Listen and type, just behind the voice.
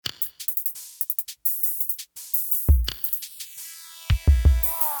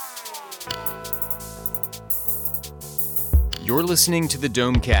You're listening to the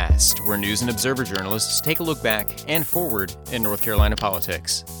Domecast, where news and observer journalists take a look back and forward in North Carolina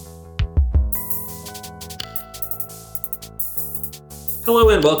politics. Hello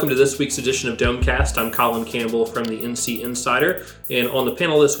and welcome to this week's edition of Domecast. I'm Colin Campbell from the NC Insider, and on the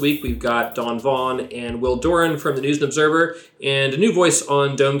panel this week we've got Dawn Vaughn and Will Doran from the News and Observer, and a new voice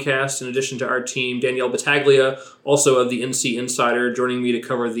on Domecast in addition to our team, Danielle Battaglia, also of the NC Insider, joining me to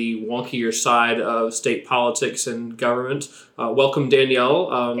cover the wonkier side of state politics and government. Welcome,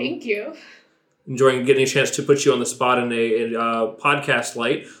 Danielle. Thank you. Enjoying getting a chance to put you on the spot in a podcast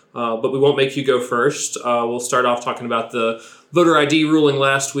light, but we won't make you go first. We'll start off talking about the voter ID ruling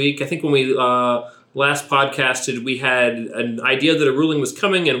last week. I think when we last podcasted, we had an idea that a ruling was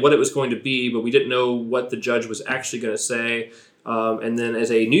coming and what it was going to be, but we didn't know what the judge was actually going to say. And then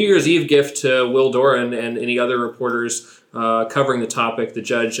as a New Year's Eve gift to Will Doran and any other reporters covering the topic, the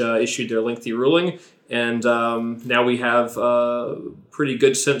judge issued their lengthy ruling. And now we have a pretty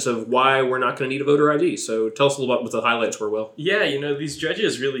good sense of why we're not going to need a voter ID. So tell us a little about what the highlights were, Will. Yeah, these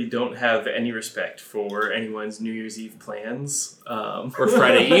judges really don't have any respect for anyone's New Year's Eve plans. Or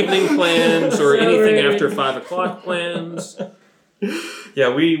Friday evening plans, or anything after 5 o'clock plans.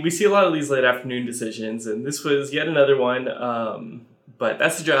 Yeah, we see a lot of these late afternoon decisions, and this was yet another one. But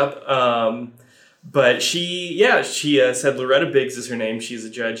that's the job. But she said Loretta Biggs is her name. She's a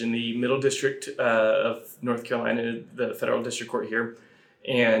judge in the Middle District of North Carolina, the federal district court here.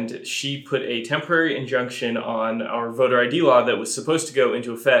 And she put a temporary injunction on our voter ID law that was supposed to go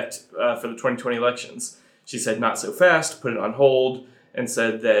into effect for the 2020 elections. She said not so fast, put it on hold, and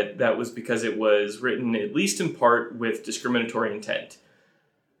said that was because it was written, at least in part, with discriminatory intent.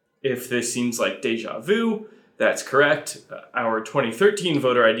 If this seems like deja vu, that's correct. Our 2013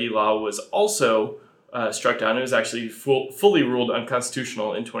 voter ID law was also struck down. It was actually fully ruled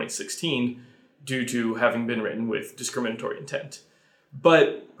unconstitutional in 2016 due to having been written with discriminatory intent.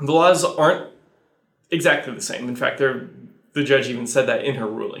 But the laws aren't exactly the same. In fact, the judge even said that in her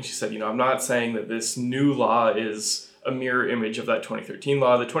ruling. She said, I'm not saying that this new law is a mirror image of that 2013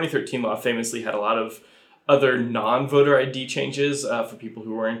 law. The 2013 law famously had a lot of other non-voter ID changes for people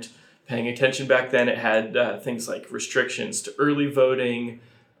who weren't paying attention back then. It had things like restrictions to early voting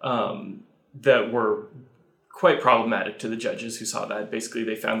that were quite problematic to the judges who saw that. Basically,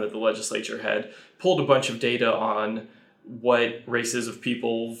 they found that the legislature had pulled a bunch of data on what races of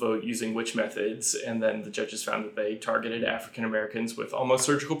people vote using which methods, and then the judges found that they targeted African Americans with almost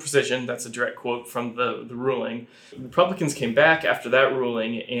surgical precision. That's a direct quote from the ruling. Republicans came back after that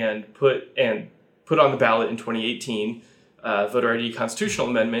ruling and put on the ballot in 2018 voter ID constitutional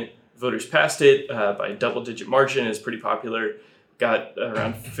amendment. Voters passed it by a double-digit margin. It's pretty popular. Got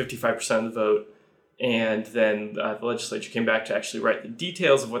around 55% of the vote. And then the legislature came back to actually write the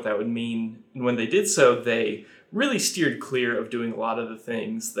details of what that would mean. And when they did so, they really steered clear of doing a lot of the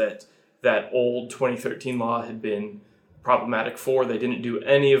things that old 2013 law had been problematic for. They didn't do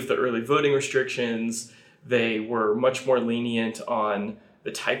any of the early voting restrictions. They were much more lenient on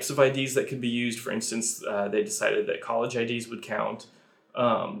the types of IDs that could be used. For instance, they decided that college IDs would count.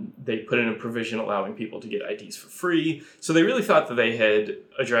 They put in a provision allowing people to get IDs for free. So they really thought that they had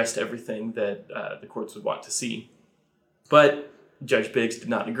addressed everything that the courts would want to see. But Judge Biggs did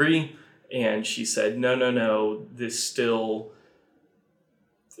not agree, and she said, no, this still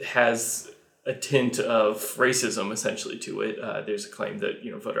has a tint of racism essentially to it. There's a claim that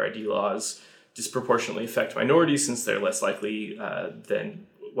voter ID laws disproportionately affect minorities since they're less likely than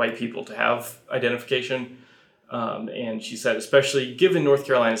white people to have identification. And she said, especially given North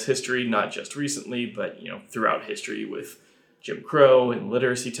Carolina's history, not just recently, but throughout history with Jim Crow and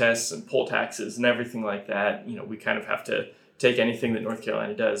literacy tests and poll taxes and everything like that, we kind of have to take anything that North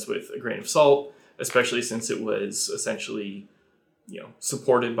Carolina does with a grain of salt, especially since it was essentially,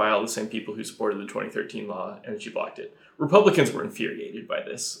 supported by all the same people who supported the 2013 law, and she blocked it. Republicans were infuriated by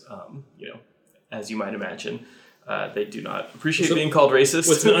this, as you might imagine. They do not appreciate being called racist.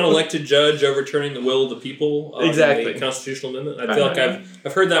 Was an unelected judge overturning the will of the people? Exactly. The constitutional amendment. I feel like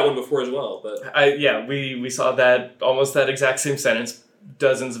I've heard that one before as well. But we saw that almost that exact same sentence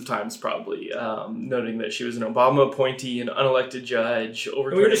dozens of times probably, noting that she was an Obama appointee, an unelected judge. We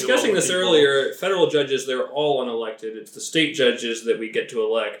were discussing this earlier. Federal judges, they're all unelected. It's the state judges that we get to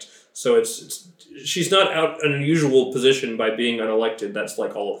elect. So she's not out an unusual position by being unelected. That's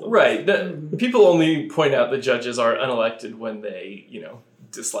like all of them. Right. People only point out that judges are unelected when they,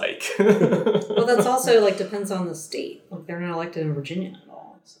 dislike. Well, that's also depends on the state. They're not elected in Virginia at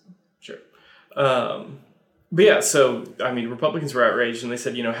all. So. Sure. But yeah, so, Republicans were outraged, and they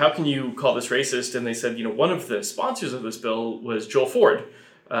said, how can you call this racist? And they said, one of the sponsors of this bill was Joel Ford,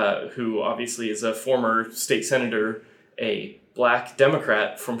 who obviously is a former state senator a black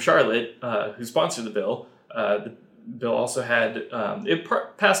Democrat from Charlotte who sponsored the bill. The bill also had,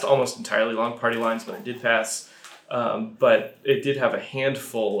 passed almost entirely along party lines when it did pass, but it did have a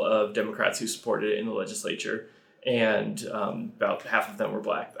handful of Democrats who supported it in the legislature, and about half of them were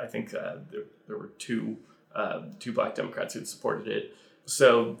black. I think there were two black Democrats who supported it.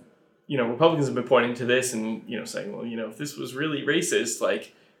 So, Republicans have been pointing to this and, saying, well, if this was really racist,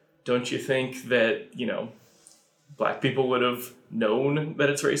 like, don't you think that, black people would have known that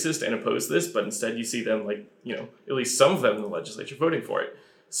it's racist and opposed this, but instead you see them, like, at least some of them in the legislature voting for it.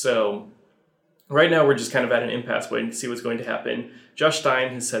 So right now we're just kind of at an impasse waiting to see what's going to happen. Josh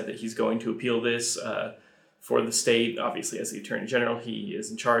Stein has said that he's going to appeal this for the state. Obviously, as the Attorney General, he is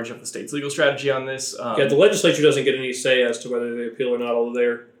in charge of the state's legal strategy on this. The legislature doesn't get any say as to whether they appeal or not, although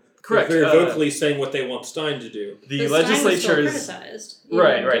they're vocally saying what they want Stein to do. The legislature is criticized.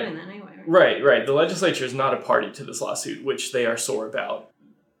 Right. Doing that anyway, Right. The legislature is not a party to this lawsuit, which they are sore about.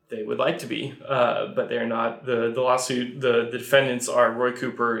 They would like to be, but they're not. The lawsuit, the defendants are Roy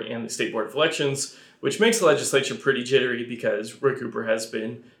Cooper and the State Board of Elections, which makes the legislature pretty jittery because Roy Cooper has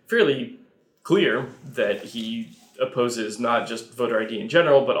been fairly clear that he opposes not just voter ID in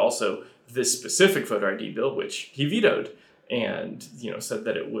general, but also this specific voter ID bill, which he vetoed and, said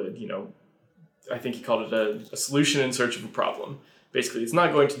that it would, I think he called it a solution in search of a problem. Basically, it's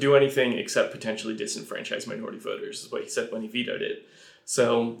not going to do anything except potentially disenfranchise minority voters, is what he said when he vetoed it.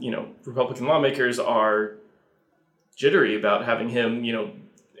 So, Republican lawmakers are jittery about having him,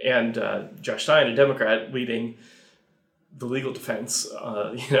 and Josh Stein, a Democrat, leading the legal defense,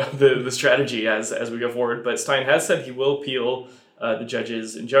 the strategy as we go forward. But Stein has said he will appeal the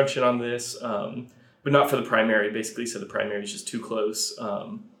judge's injunction on this, but not for the primary. Basically said the primary is just too close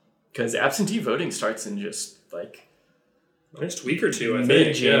because absentee voting starts in just like next week or two, I think.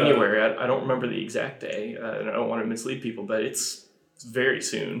 Mid-January. Yeah. I don't remember the exact day, and I don't want to mislead people, but it's very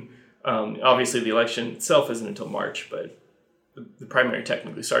soon. Obviously, the election itself isn't until March, but the primary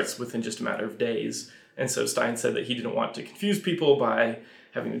technically starts within just a matter of days. And so Stein said that he didn't want to confuse people by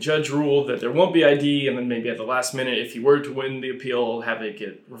having the judge rule that there won't be ID, and then maybe at the last minute, if he were to win the appeal, have it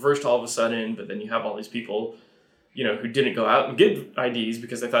get reversed all of a sudden, but then you have all these people who didn't go out and get IDs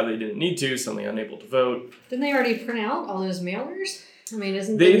because they thought they didn't need to, suddenly unable to vote. Didn't they already print out all those mailers? I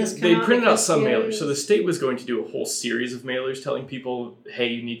mean, they printed out some mailers. So the state was going to do a whole series of mailers telling people, hey,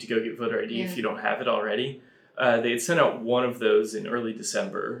 you need to go get voter ID if you don't have it already. They had sent out one of those in early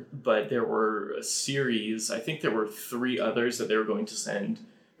December, but there were a series, I think there were 3 others that they were going to send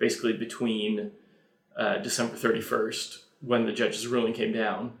basically between December 31st, when the judge's ruling came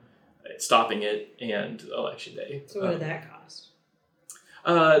down, stopping it, and Election Day. So what did that cost?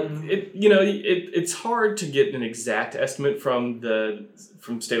 It's hard to get an exact estimate from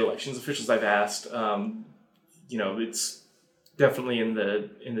state elections officials I've asked. It's definitely in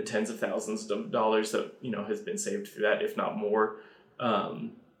the tens of thousands of dollars that has been saved through that, if not more.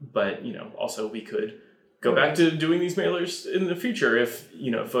 But also we could go back to doing these mailers in the future if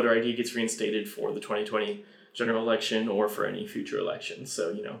voter ID gets reinstated for the 2020 general election or for any future elections.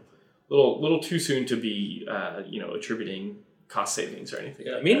 So little too soon to be attributing cost savings or anything.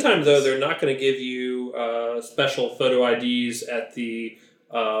 Yeah. Meantime, though, they're not going to give you special photo IDs at the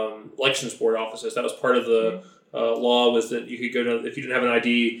elections board offices. That was part of the law, was that you could go to, if you didn't have an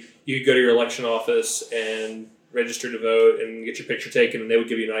ID, you could go to your election office and register to vote and get your picture taken, and they would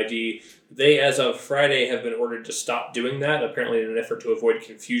give you an ID. They, as of Friday, have been ordered to stop doing that, apparently in an effort to avoid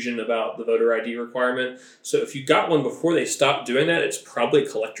confusion about the voter ID requirement. So if you got one before they stopped doing that, it's probably a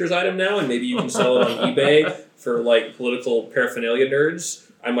collector's item now, and maybe you can sell it on eBay for like political paraphernalia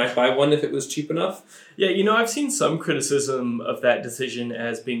nerds. I might buy one if it was cheap enough. Yeah, I've seen some criticism of that decision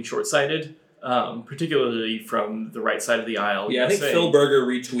as being short-sighted. Particularly from the right side of the aisle. Yeah, I think Phil Berger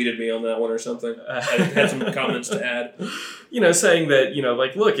retweeted me on that one or something. I had some comments to add. Saying that,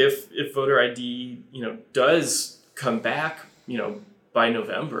 look, if voter ID, does come back, by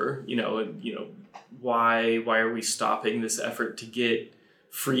November, why are we stopping this effort to get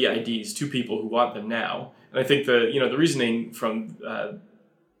free IDs to people who want them now? And I think the reasoning from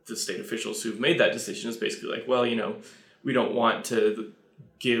the state officials who've made that decision is basically like, well, we don't want to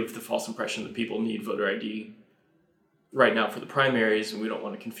give the false impression that people need voter ID right now for the primaries, and we don't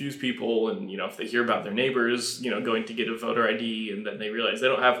want to confuse people. And, if they hear about their neighbors, going to get a voter ID and then they realize they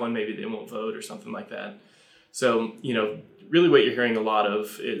don't have one, maybe they won't vote or something like that. So, really what you're hearing a lot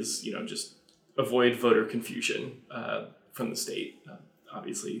of is, just avoid voter confusion from the state.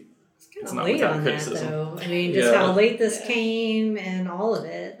 Obviously, it's not late on criticism. That, though. I mean, just how late this came and all of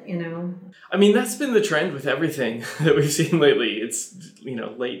it, I mean, that's been the trend with everything that we've seen lately. It's,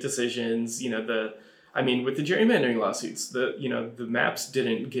 late decisions, I mean, with the gerrymandering lawsuits, the maps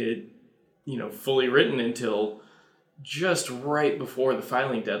didn't get, fully written until just right before the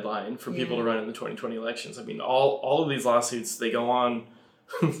filing deadline for people to run in the 2020 elections. I mean, all of these lawsuits, they go on,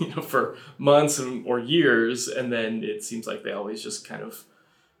 for months or years, and then it seems like they always just kind of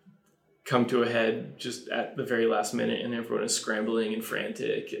come to a head just at the very last minute, and everyone is scrambling and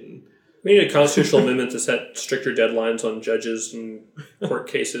frantic. And we need a constitutional amendment to set stricter deadlines on judges and court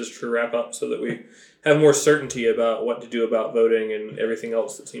cases to wrap up so that we have more certainty about what to do about voting and everything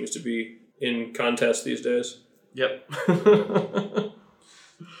else that seems to be in contest these days. Yep. I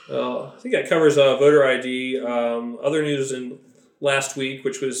think that covers voter ID. Other news in last week,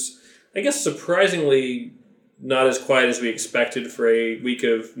 which was, I guess, surprisingly not as quiet as we expected for a week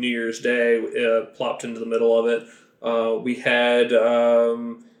of New Year's Day, plopped into the middle of it. We had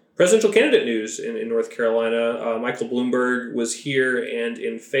presidential candidate news in North Carolina. Michael Bloomberg was here and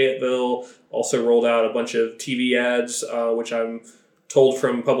in Fayetteville, also rolled out a bunch of TV ads, which I'm told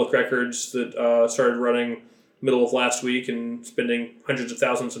from public records that started running middle of last week and spending hundreds of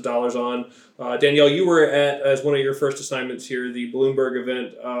thousands of dollars on. Danielle, you were at, as one of your first assignments here, the Bloomberg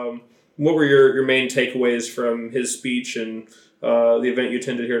event. What were your main takeaways from his speech and the event you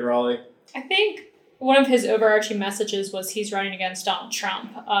attended here in Raleigh? I think one of his overarching messages was he's running against Donald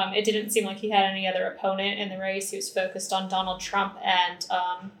Trump. It didn't seem like he had any other opponent in the race. He was focused on Donald Trump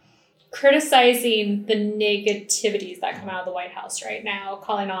and criticizing the negativities that come out of the White House right now,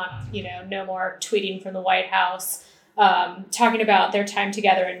 calling on, no more tweeting from the White House, talking about their time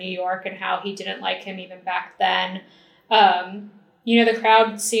together in New York and how he didn't like him even back then. The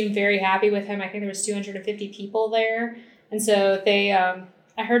crowd seemed very happy with him. I think there was 250 people there. And so they,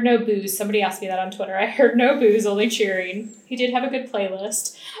 I heard no boos. Somebody asked me that on Twitter. I heard no boos, only cheering. He did have a good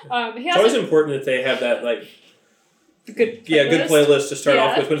playlist. It's always important that they have that, good playlist. Good playlist to start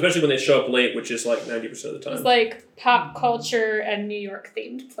off with, but especially when they show up late, which is 90% of the time. It was pop culture and New York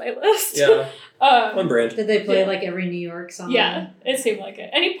themed playlist. Yeah. On brand. Did they play every New York song? Yeah, it seemed like it.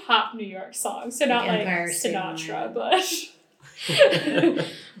 Any pop New York song. So not Empire Sinatra, but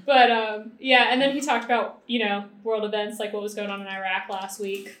but and then he talked about, world events, like what was going on in Iraq last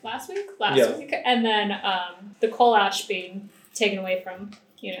week. And then the coal ash being taken away from,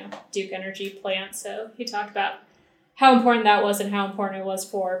 Duke Energy plant. So he talked about how important that was and how important it was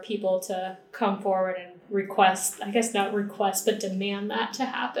for people to come forward and demand that to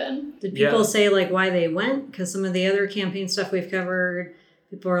happen. Did people say why they went? Because some of the other campaign stuff we've covered,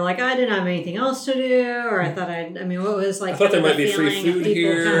 people were like, I didn't have anything else to do, or I thought what was I thought there might be free food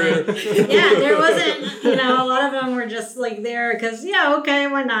here. There wasn't, a lot of them were just there because, okay,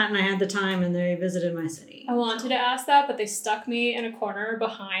 why not? And I had the time and they visited my city. I wanted to ask that, but they stuck me in a corner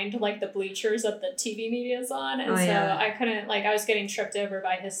behind the bleachers that the TV media's on. And I couldn't, I was getting tripped over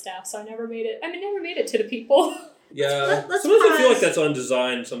by his staff, so I never made it. Never made it to the people. Yeah. Let's sometimes pause. I feel like that's on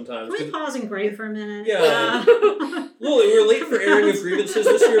design sometimes. Can we pause and grade for a minute? Yeah. Well, we were late for airing of grievances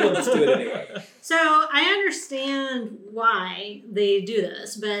this year, but let's do it anyway. So I understand why they do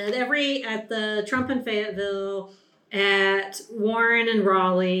this, but at the Trump in Fayetteville, at Warren and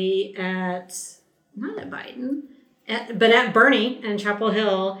Raleigh, not at Biden, but at Bernie and Chapel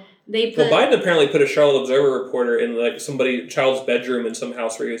Hill, they put... Well, Biden apparently put a Charlotte Observer reporter in child's bedroom in some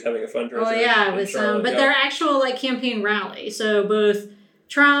house where he was having a fundraiser. Oh yeah, with some, but they're actual campaign rally. So both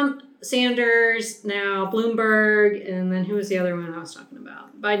Trump, Sanders, now Bloomberg, and then who was the other one I was talking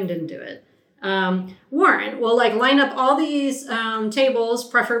about? Biden didn't do it. Warren will line up all these tables,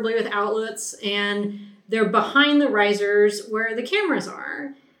 preferably with outlets, and they're behind the risers where the cameras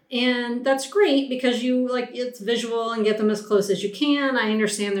are. And that's great because you it's visual and get them as close as you can. I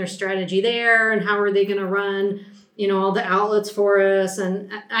understand their strategy there and how are they going to run, all the outlets for us.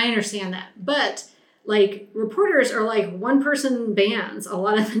 And I understand that. But reporters are one person bands a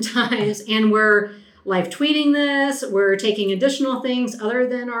lot of the times. And we're live tweeting this. We're taking additional things other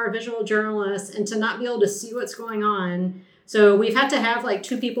than our visual journalists, and to not be able to see what's going on. So we've had to have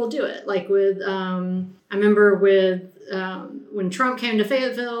two people do it. With, I remember with, when Trump came to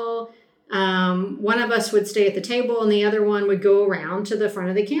Fayetteville, one of us would stay at the table and the other one would go around to the front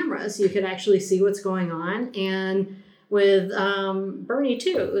of the camera so you could actually see what's going on. And with Bernie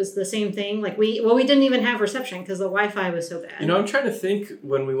too, it was the same thing. We didn't even have reception because the Wi-Fi was so bad. I'm trying to think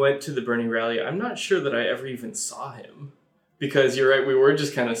when we went to the Bernie rally, I'm not sure that I ever even saw him. Because you're right, we were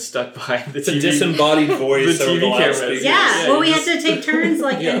just kind of stuck behind the TV. It's a disembodied voice. The TV cameras. Yeah, we had to take turns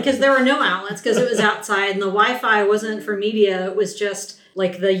because there were no outlets because it was outside and the Wi-Fi wasn't for media. It was just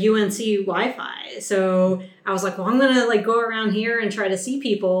like the UNC Wi-Fi. So I was like, well, I'm going to like go around here and try to see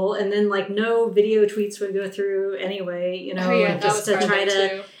people. And then like no video tweets would go through anyway, you know, just to try to,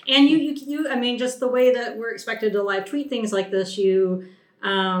 too. And you, I mean, just the way that we're expected to live tweet things like this, you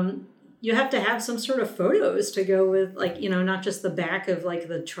have to have some sort of photos to go with, like, you know, not just the back of like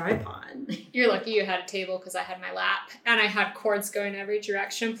the tripod. You're lucky you had a table because I had my lap and I had cords going every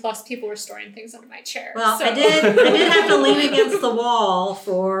direction. Plus, people were storing things under my chair. Well, so. I did have to lean against the wall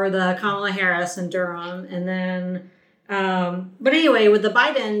for the Kamala Harris in Durham, and then. But anyway, with the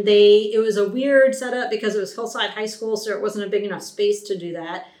Biden, it was a weird setup because it was Hillside High School, so it wasn't a big enough space to do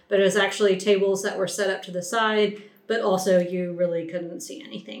that. But it was actually tables that were set up to the side. But also, you really couldn't see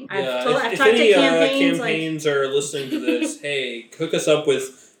anything. Yeah, if any campaigns are listening to this, hey, hook us up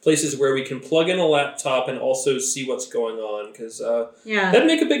with places where we can plug in a laptop and also see what's going on, because that'd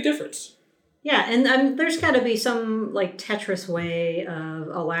make a big difference. Yeah, and there's got to be some like Tetris way of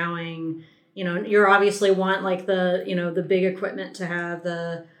allowing, you know, you obviously want like the big equipment to have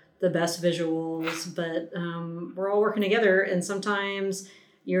the best visuals, but we're all working together, and sometimes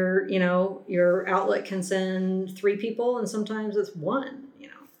your outlet can send 3 people and sometimes it's 1, you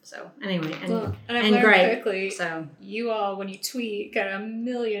know. So anyway, and I've learned quickly, so you all, when you tweet, get 1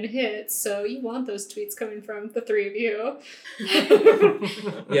 million hits, so you want those tweets coming from the 3 of you.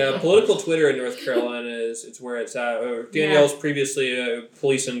 Yeah, political Twitter in North Carolina it's where it's at. Danielle's previously a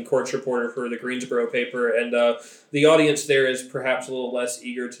police and courts reporter for the Greensboro paper, and the audience there is perhaps a little less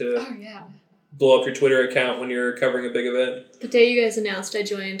eager to blow up your Twitter account when you're covering a big event. The day you guys announced I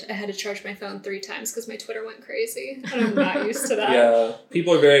joined, I had to charge my phone 3 times because my Twitter went crazy. And I'm not used to that. Yeah.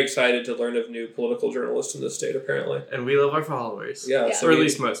 People are very excited to learn of new political journalists in this state, apparently. And we love our followers. Yeah. So or at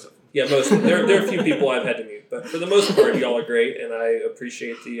least most of them. Yeah, most of them. There are a few people I've had to mute, but for the most part, y'all are great, and I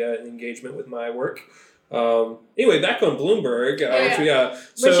appreciate the engagement with my work. Anyway, back on Bloomberg,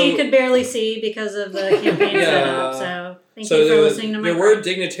 which you could barely see because of the campaign setup. So thank you for listening to my. There were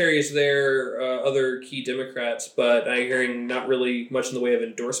dignitaries there, other key Democrats, but I'm hearing not really much in the way of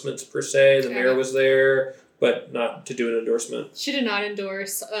endorsements per se. The mayor was there, but not to do an endorsement. She did not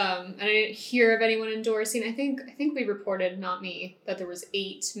endorse, and I didn't hear of anyone endorsing. I think we reported, not me, that there was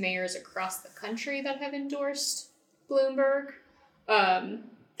 8 mayors across the country that have endorsed Bloomberg.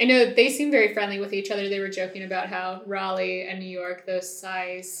 I know they seem very friendly with each other. They were joking about how Raleigh and New York, those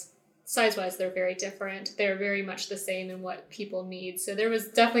size-wise, they're very different. They're very much the same in what people need. So there was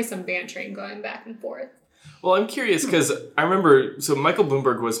definitely some bantering going back and forth. Well, I'm curious because I remember, so Michael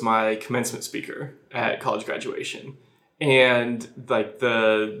Bloomberg was my commencement speaker at college graduation. And like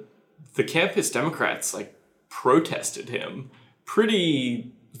the campus Democrats like protested him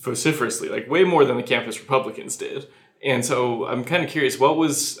pretty vociferously, like way more than the campus Republicans did. And so I'm kind of curious, what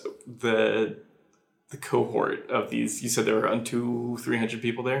was the cohort of these? You said there were around 200-300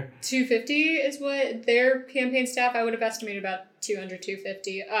 people there? 250 is what their campaign staff, I would have estimated about 200,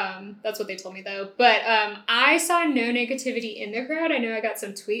 250. That's what they told me though. But I saw no negativity in the crowd. I know I got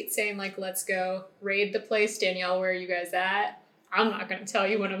some tweets saying like, let's go raid the place. Danielle, where are you guys at? I'm not going to tell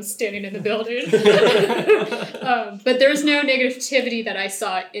you when I'm standing in the building. But there's no negativity that I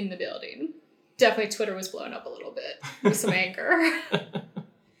saw in the building. Definitely Twitter was blowing up a little bit with some anger.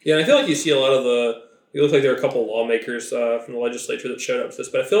 Yeah, and I feel like you see a lot of it looks like there are a couple of lawmakers from the legislature that showed up to this,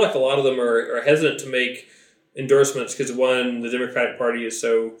 but I feel like a lot of them are hesitant to make endorsements because, one, the Democratic Party is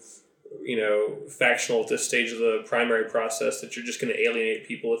so, factional at this stage of the primary process that you're just going to alienate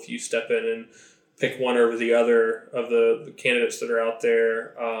people if you step in and pick one over the other of the candidates that are out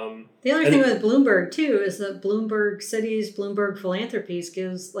there. The other thing with Bloomberg, too, is that Bloomberg Cities, Bloomberg Philanthropies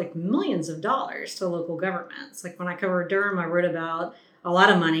gives like millions of dollars to local governments. Like when I covered Durham, I wrote about a lot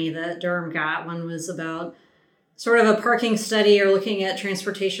of money that Durham got. One was about sort of a parking study or looking at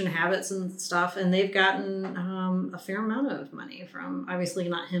transportation habits and stuff. And they've gotten a fair amount of money from, obviously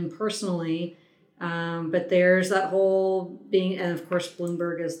not him personally, but there's that whole being, and of course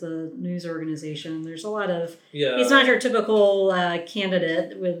Bloomberg is the news organization. There's a lot of, he's not your typical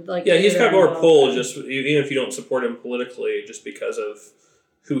candidate with like. Yeah, he's got more pull, just even if you don't support him politically, just because of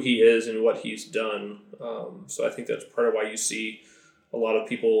who he is and what he's done. So I think that's part of why you see a lot of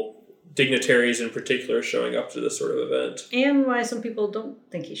people, dignitaries in particular, showing up to this sort of event. And why some people don't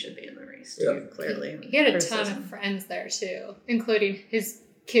think he should be in the race, too, clearly. He had a ton of friends there, too, including his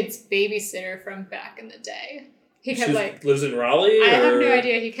kid's babysitter from back in the day. He kept lives in Raleigh? I have no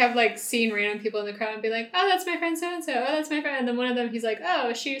idea. He kept seeing random people in the crowd and be like, oh, that's my friend so-and-so. Oh, that's my friend. And then one of them, he's like,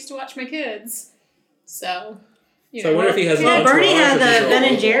 oh, she used to watch my kids. So So I wonder if he has. Yeah, Bernie had the Ben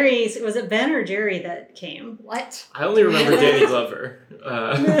and Jerry. Jerry's. Was it Ben or Jerry that came? What? I only remember Danny Glover.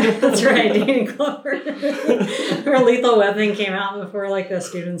 That's right, Danny Glover. Or Lethal Weapon came out before like the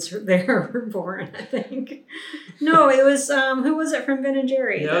students there were born, I think. No, it was who was it from Ben and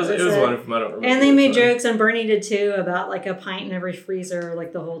Jerry? Yeah, it was one of them. I don't remember. And they made jokes, and Bernie did too, about like a pint in every freezer,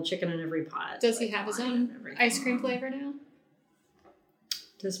 like the whole chicken in every pot. Does he have his own ice cream flavor now?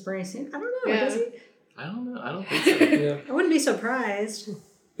 Does Bernie seem? I don't know. Yeah. Does he? I don't know. I don't think so. Yeah. I wouldn't be surprised.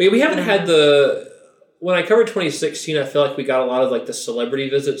 But we haven't had when I covered 2016, I feel like we got a lot of like the celebrity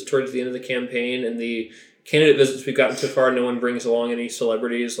visits towards the end of the campaign, and the candidate visits we've gotten so far, no one brings along any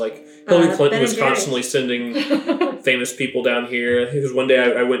celebrities. Like Hillary Clinton was constantly sending famous people down here. Because one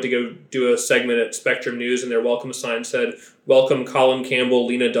day I went to go do a segment at Spectrum News, and their welcome sign said, "Welcome Colin Campbell,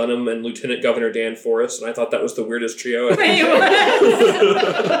 Lena Dunham, and Lieutenant Governor Dan Forest." And I thought that was the weirdest trio. Wait, what?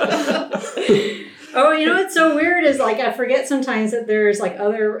 Oh, you know what's so weird is like I forget sometimes that there's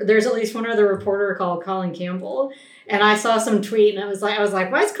at least one other reporter called Colin Campbell, and I saw some tweet and I was like,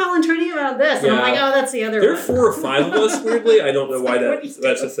 why is Colin tweeting about this? And I'm like, oh, that's the other. There are one. 4 or 5 of us. Weirdly, I don't know why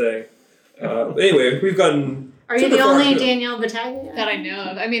that's a thing. Anyway, we've gotten. Are you the only Danielle Battaglia That I know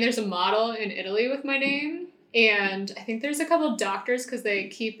of. I mean, there's a model in Italy with my name, and I think there's a couple of doctors because they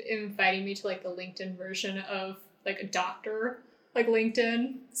keep inviting me to like the LinkedIn version of like a doctor, like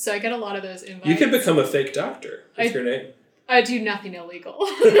LinkedIn. So I get a lot of those invites. You could become a fake doctor. What's your name? I do nothing illegal.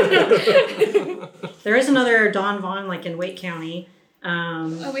 There is another Don Vaughn like in Wake County.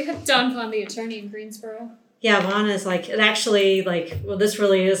 We have Don Vaughn, the attorney in Greensboro. Yeah, Vaughn is like, it actually, like, well, this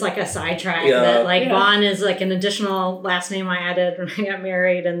really is like a sidetrack. That, like, Vaughn is like an additional last name I added when I got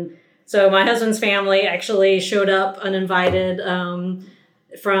married. And so my husband's family actually showed up uninvited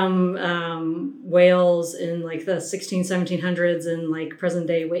from Wales in like the 1700s in like present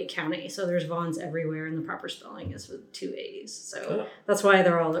day Wake County. So there's Vaughns everywhere, and the proper spelling is with 2 A's. So that's why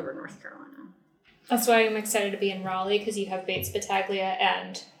they're all over North Carolina. That's why I'm excited to be in Raleigh, because you have Bates Battaglia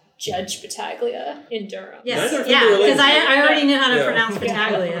and Judge Battaglia in Durham. Yes, yeah, because I already knew how to pronounce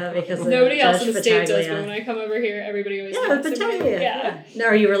Battaglia because nobody else in the Battaglia. state does, but when I come over here, everybody always Battaglia. Yeah. Now,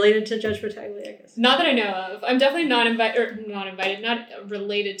 are you related to Judge Battaglia? I guess. Not that I know of. I'm definitely not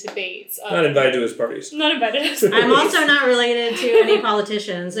related to Bates. Not invited to his parties. Not invited to his parties. I'm also not related to any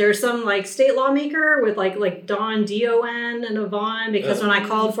politicians. There's some like state lawmaker with like Don Don and Yvonne, because when I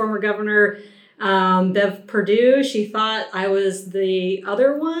called former Governor Bev Perdue, she thought I was the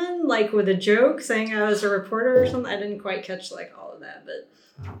other one, like with a joke saying I was a reporter or something. I didn't quite catch like all of that, but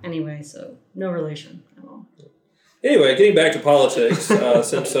anyway, so no relation at all. Anyway, getting back to politics,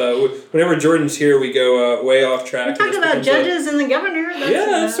 since whenever Jordan's here, we go way off track. We're talking about judges and the governor.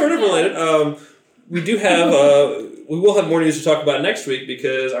 That's sort of related. We do have, we will have more news to talk about next week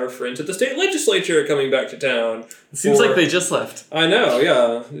because our friends at the state legislature are coming back to town. It seems like they just left. I know,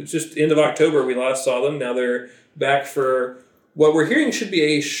 yeah. It's just end of October we last saw them. Now they're back for what we're hearing should be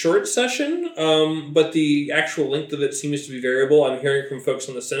a short session, but the actual length of it seems to be variable. I'm hearing from folks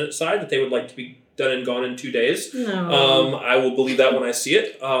on the Senate side that they would like to be done and gone in 2 days. No. I will believe that when I see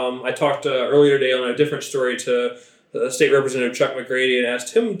it. I talked earlier today on a different story to State Representative Chuck McGrady and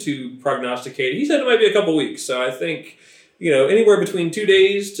asked him to prognosticate. He said it might be a couple weeks, so I think anywhere between 2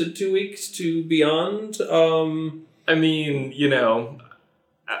 days to 2 weeks to beyond. I mean,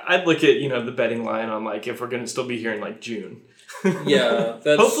 I'd look at the betting line on like if we're going to still be here in like June. Yeah,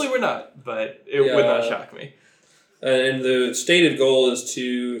 hopefully we're not, but it would not shock me. And the stated goal is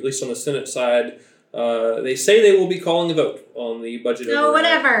to, at least on the Senate side, they say they will be calling a vote on the budget. No,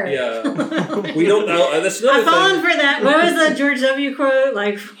 whatever. Yeah, we don't know. That's another I've fallen for that. What was the George W. quote?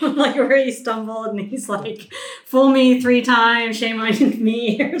 Like where he stumbled and he's like, "Fool me 3 times, shame on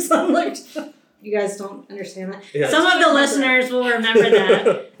me," or something like that. You guys don't understand that. Yeah. Some of the listeners will remember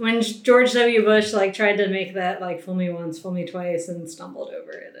that when George W. Bush tried to make that fool me once, fool me twice, and stumbled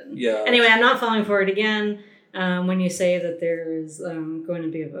over it. And anyway, I'm not falling for it again. When you say that there is going to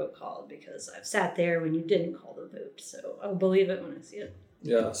be a vote called, because I've sat there when you didn't call the vote, so I'll believe it when I see it.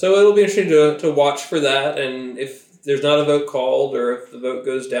 Yeah, so it'll be interesting to watch for that, and if there's not a vote called, or if the vote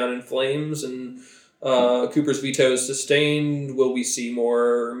goes down in flames and Cooper's veto is sustained, will we see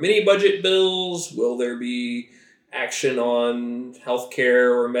more mini-budget bills? Will there be action on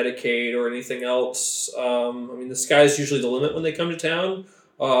healthcare or Medicaid or anything else? The sky's usually the limit when they come to town.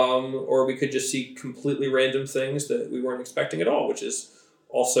 Or we could just see completely random things that we weren't expecting at all, which has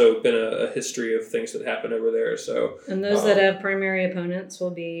also been a history of things that happen over there. So, and those that have primary opponents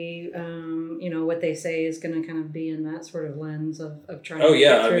will be, what they say is going to kind of be in that sort of lens of trying. Oh to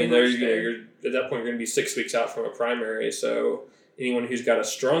yeah, get through you're at that point you're going to be 6 weeks out from a primary. So anyone who's got a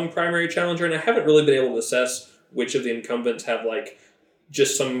strong primary challenger, and I haven't really been able to assess which of the incumbents had like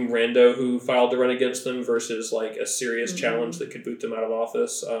just some rando who filed to run against them versus like a serious challenge that could boot them out of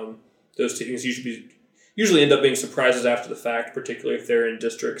office. Those two things usually end up being surprises after the fact, particularly if they're in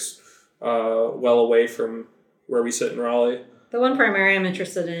districts well away from where we sit in Raleigh. The one primary I'm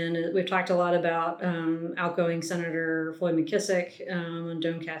interested in, we've talked a lot about outgoing Senator Floyd McKissick on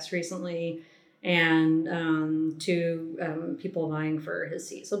Domecast recently, and two people vying for his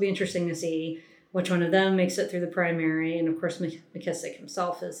seat. So it'll be interesting to see which one of them makes it through the primary. And of course, McKissick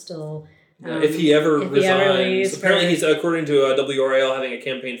himself is still... if he ever resigns, apparently he's, according to WRAL, having a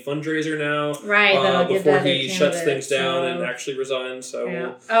campaign fundraiser now. Right, that'll give before he shuts things down and actually resigns. So,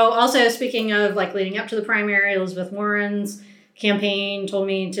 yeah. Also speaking of like leading up to the primary, Elizabeth Warren's campaign told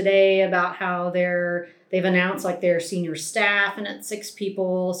me today about how they've announced like their senior staff, and it's 6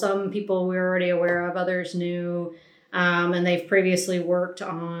 people. Some people we were already aware of, others new, and they've previously worked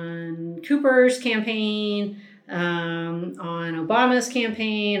on Cooper's campaign. On Obama's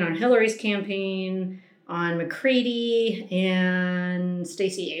campaign, on Hillary's campaign, on McCready, and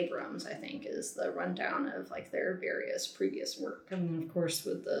Stacey Abrams, I think, is the rundown of like their various previous work. And then, of course,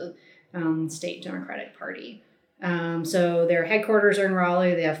 with the state Democratic Party. So their headquarters are in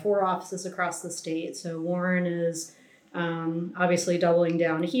Raleigh. They have 4 offices across the state. So Warren is obviously doubling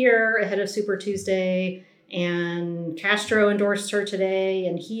down here ahead of Super Tuesday. And Castro endorsed her today,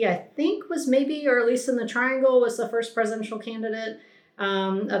 and he, I think, was maybe, or at least in the Triangle, was the first presidential candidate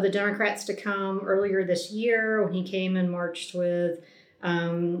of the Democrats to come earlier this year when he came and marched with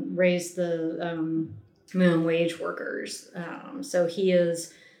raise the minimum wage workers. So he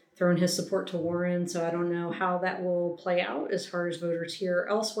has thrown his support to Warren, so I don't know how that will play out as far as voters here or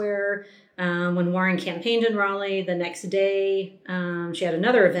elsewhere. When Warren campaigned in Raleigh, the next day, she had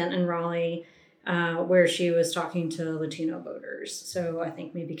another event in Raleigh where she was talking to Latino voters. So I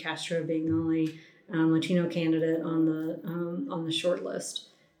think maybe Castro being the only Latino candidate on the short list,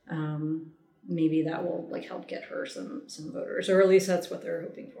 maybe that will like help get her some voters, or at least that's what they're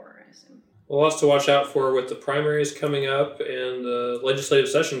hoping for, I assume. Well, lots to watch out for with the primaries coming up and the legislative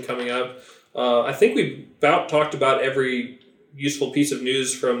session coming up. I think we about talked about every useful piece of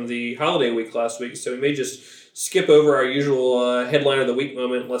news from the holiday week last week, so we may just skip over our usual headline of the week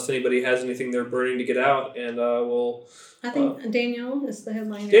moment unless anybody has anything they're burning to get out, and we'll... I think Danielle is the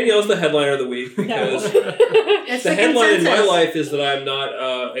headliner. Danielle's the headliner of the week because the headline in my life is that I'm not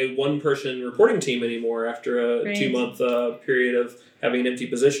a one-person reporting team anymore after a 2-month period of having an empty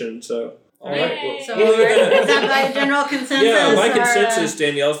position, so... All right. So is that by general consensus? Yeah, by consensus,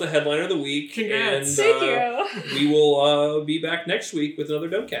 Danielle's the headliner of the week. Congrats. And Thank you. We will be back next week with another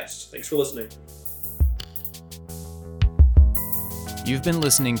Domecast. Thanks for listening. You've been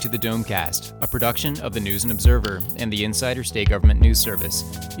listening to the Domecast, a production of the News and Observer and the Insider State Government News Service.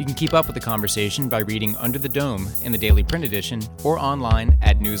 You can keep up with the conversation by reading Under the Dome in the daily print edition or online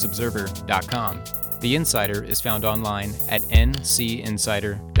at newsobserver.com. The Insider is found online at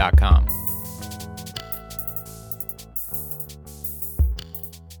ncinsider.com.